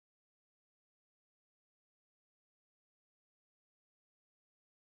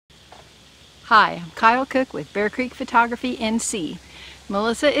Hi, I'm Kyle Cook with Bear Creek Photography NC.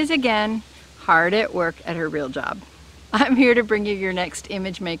 Melissa is again hard at work at her real job. I'm here to bring you your next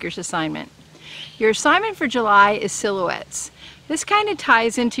Image Maker's assignment. Your assignment for July is silhouettes. This kind of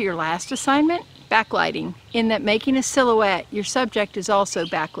ties into your last assignment, backlighting, in that making a silhouette, your subject is also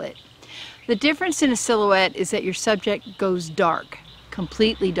backlit. The difference in a silhouette is that your subject goes dark,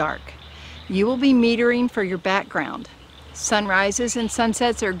 completely dark. You will be metering for your background. Sunrises and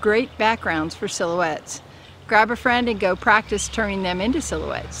sunsets are great backgrounds for silhouettes. Grab a friend and go practice turning them into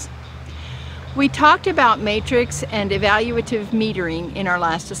silhouettes. We talked about matrix and evaluative metering in our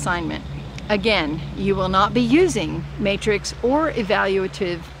last assignment. Again, you will not be using matrix or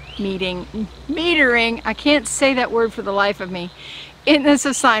evaluative metering, I can't say that word for the life of me, in this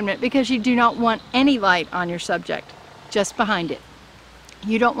assignment because you do not want any light on your subject, just behind it.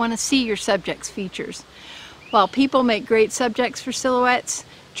 You don't want to see your subject's features. While people make great subjects for silhouettes,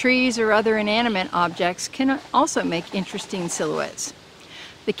 trees or other inanimate objects can also make interesting silhouettes.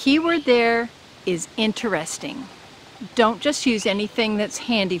 The key word there is interesting. Don't just use anything that's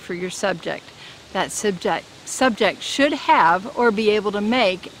handy for your subject. That subject should have or be able to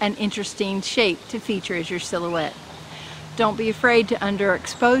make an interesting shape to feature as your silhouette. Don't be afraid to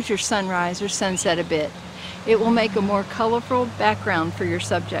underexpose your sunrise or sunset a bit. It will make a more colorful background for your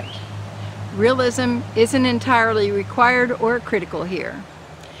subject. Realism isn't entirely required or critical here.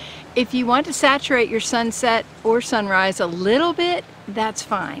 If you want to saturate your sunset or sunrise a little bit, that's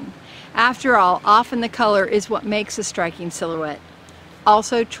fine. After all, often the color is what makes a striking silhouette.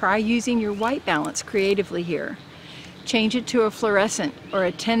 Also, try using your white balance creatively here. Change it to a fluorescent or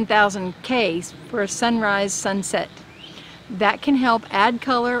a 10,000K for a sunrise sunset. That can help add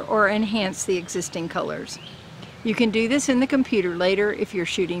color or enhance the existing colors. You can do this in the computer later if you're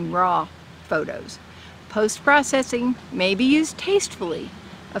shooting raw photos. Post-processing may be used tastefully.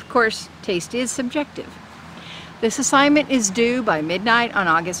 Of course, taste is subjective. This assignment is due by midnight on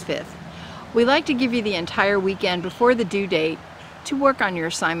August 5th. We like to give you the entire weekend before the due date to work on your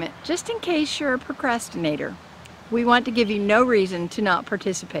assignment, just in case you're a procrastinator. We want to give you no reason to not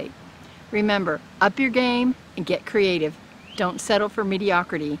participate. Remember, up your game and get creative. Don't settle for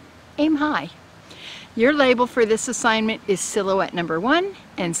mediocrity. Aim high. Your label for this assignment is silhouette number 1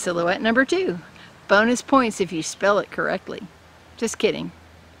 and silhouette number 2. Bonus points if you spell it correctly. Just kidding.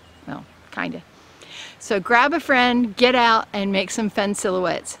 Well, kinda. So grab a friend, get out, and make some fun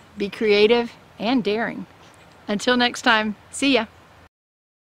silhouettes. Be creative and daring. Until next time, see ya.